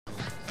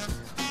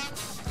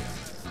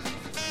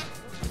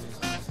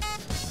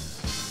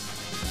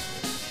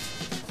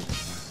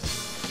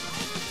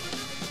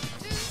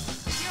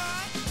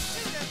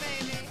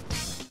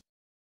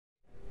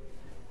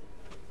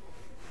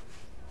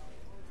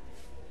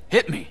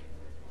Hit me.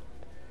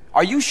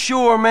 Are you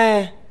sure,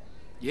 man?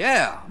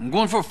 Yeah, I'm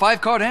going for a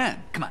 5-card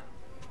hand. Come on.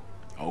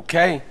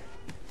 Okay.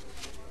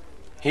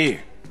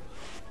 Here.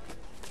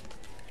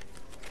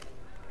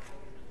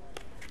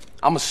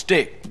 I'm a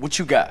stick. What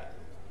you got?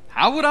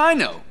 How would I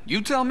know?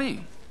 You tell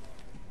me.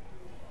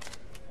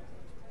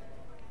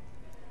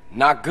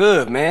 Not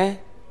good, man.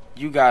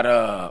 You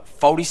got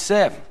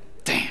 47.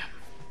 Damn.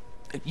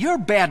 You're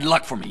bad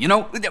luck for me, you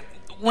know?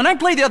 When I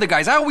play the other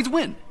guys, I always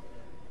win.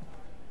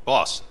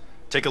 Boss,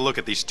 take a look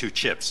at these 2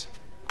 chips.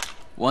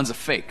 One's a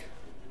fake.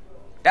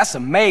 That's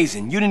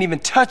amazing. You didn't even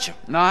touch him.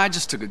 No, I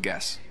just took a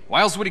guess.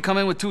 Why else would he come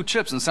in with 2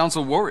 chips and sound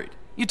so worried?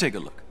 You take a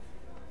look.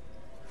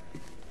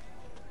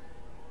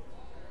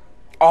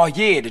 Oh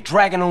yeah, the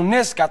dragon on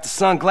this got the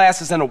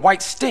sunglasses and a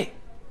white stick.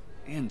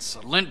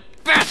 Insolent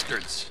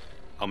bastards!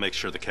 I'll make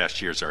sure the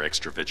cashiers are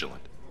extra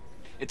vigilant.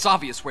 It's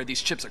obvious where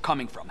these chips are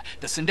coming from.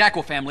 The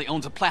Sindaco family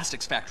owns a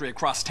plastics factory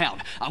across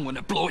town. I'm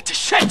gonna blow it to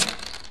shit!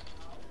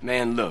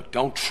 Man, look,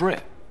 don't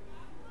trip.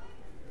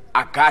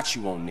 I got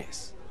you on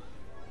this.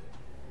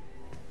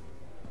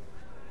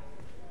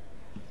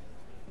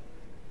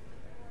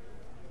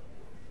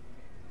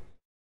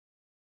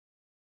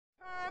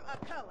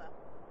 Color.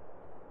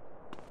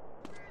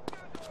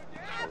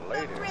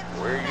 Lady,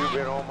 where you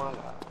been all my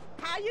life?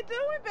 How you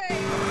doing,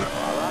 baby?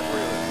 All right,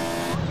 really.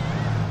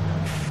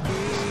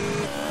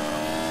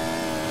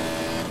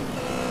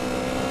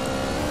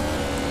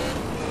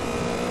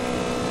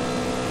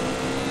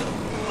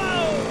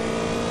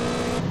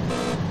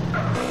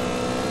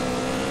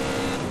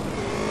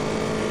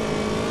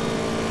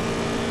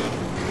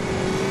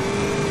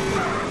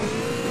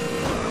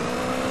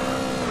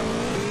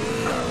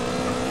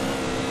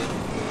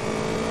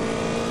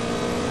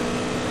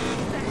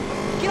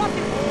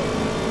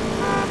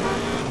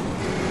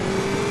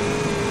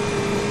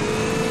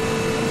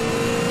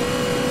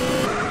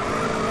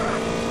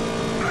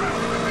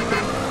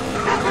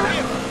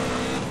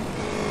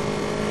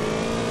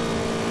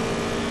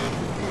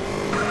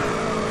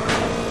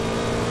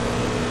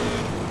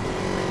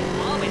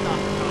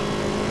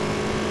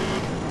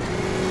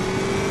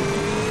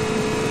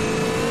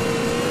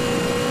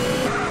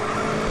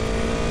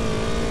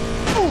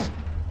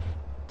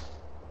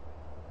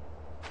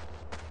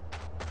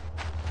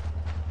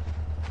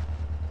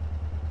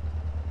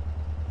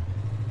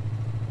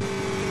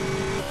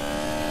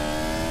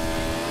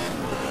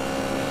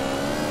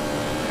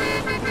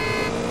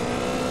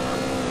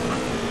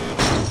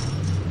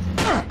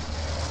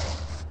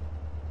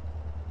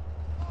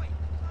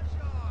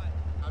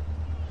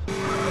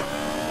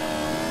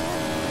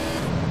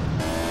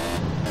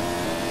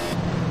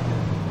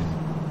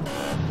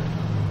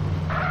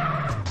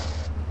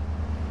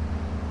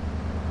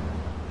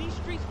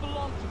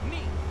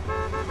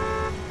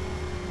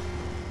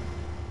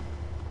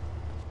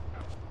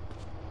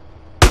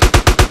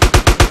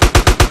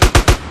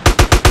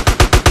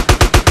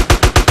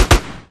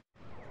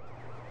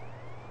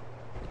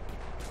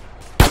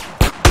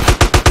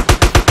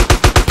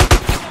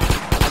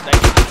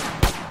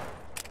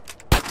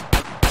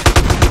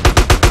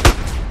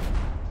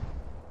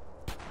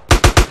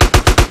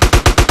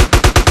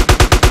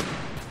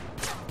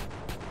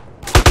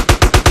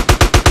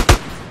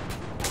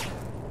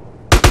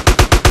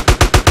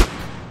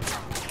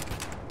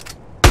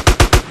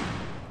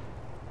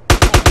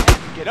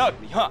 Get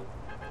ugly, huh?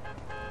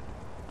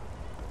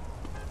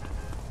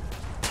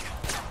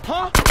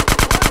 Huh?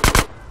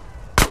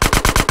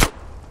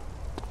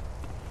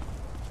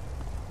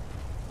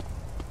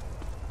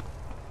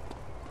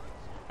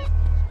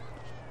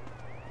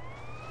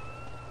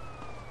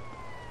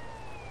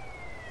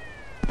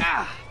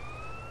 Ah!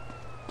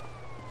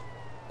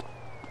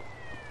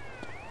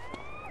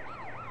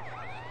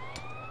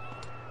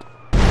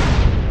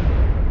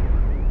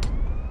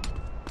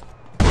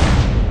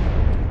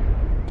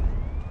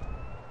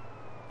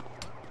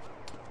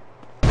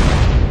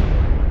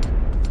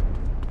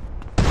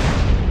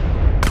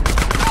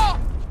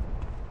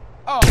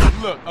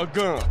 Look, a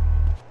gun.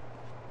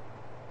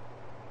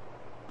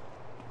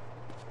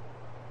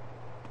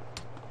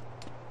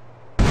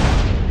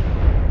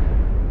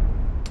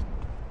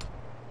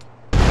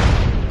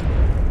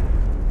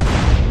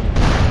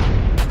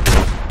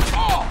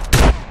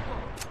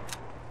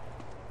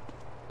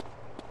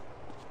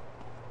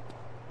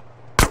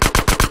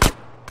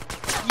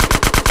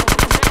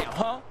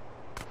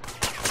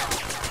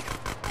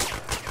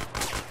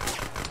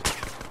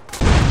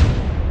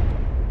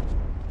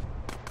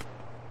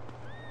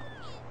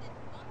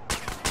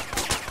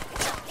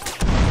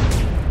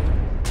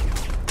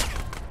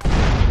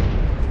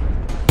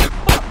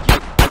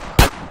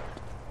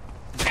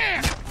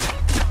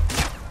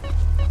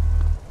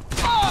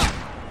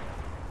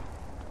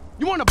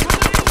 You wanna put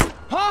it in?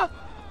 Huh?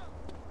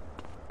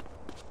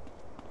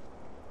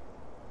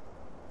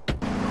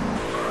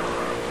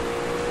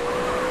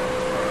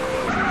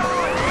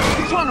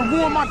 You trying to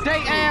ruin my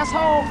day,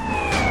 asshole?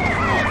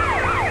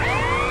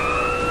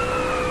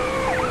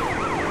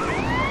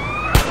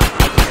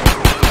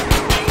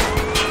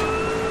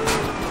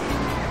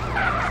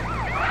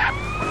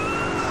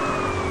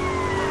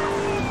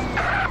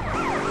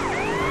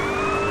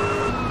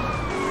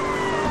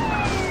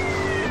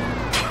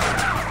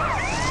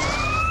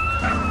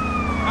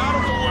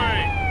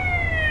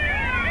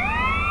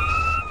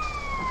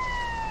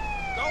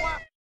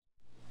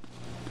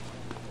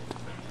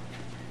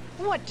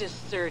 What does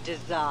Sir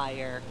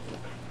desire?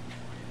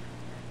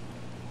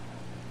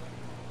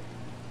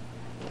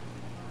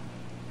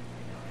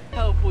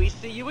 Hope we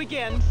see you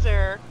again,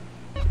 sir.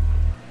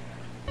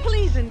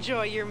 Please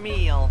enjoy your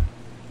meal.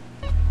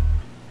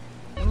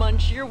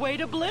 Munch your way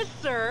to bliss,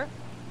 sir.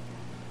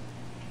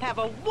 Have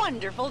a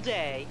wonderful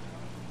day.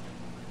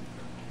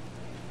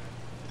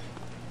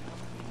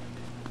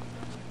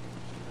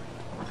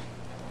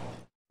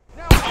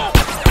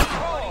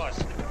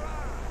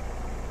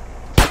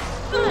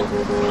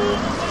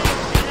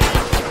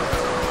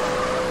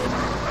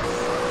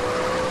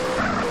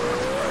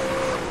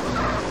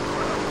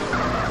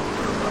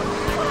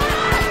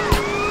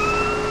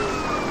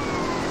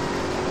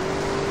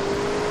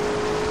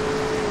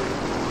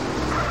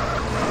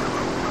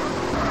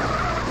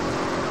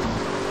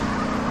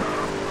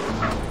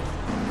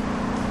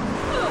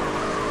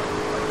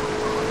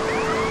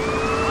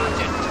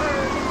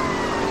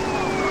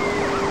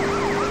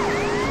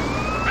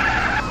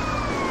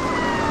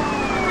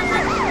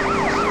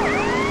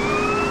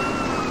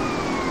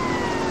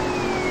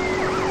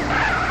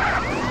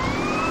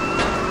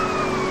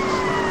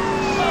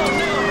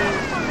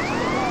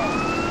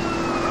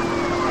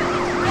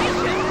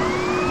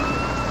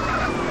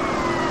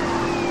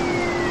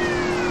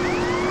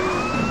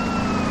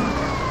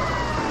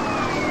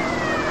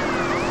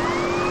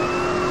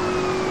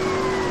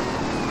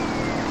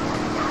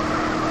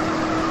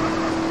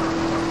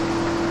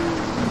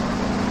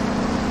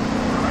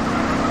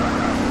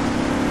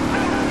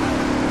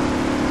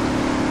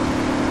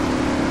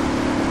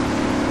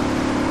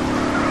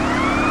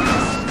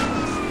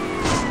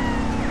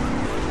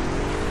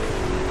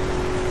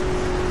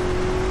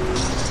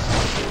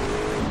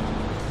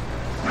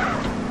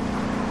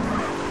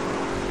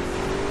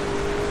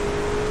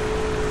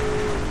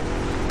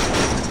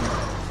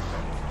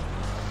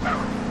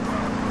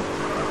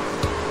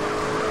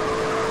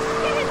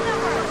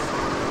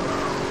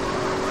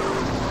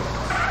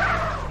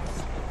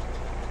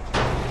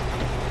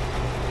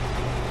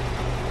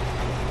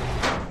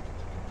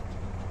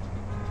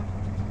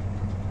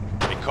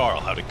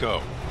 Carl, how'd it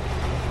go?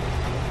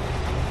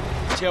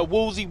 Tell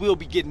Woozie we'll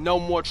be getting no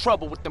more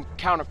trouble with them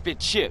counterfeit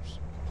chips.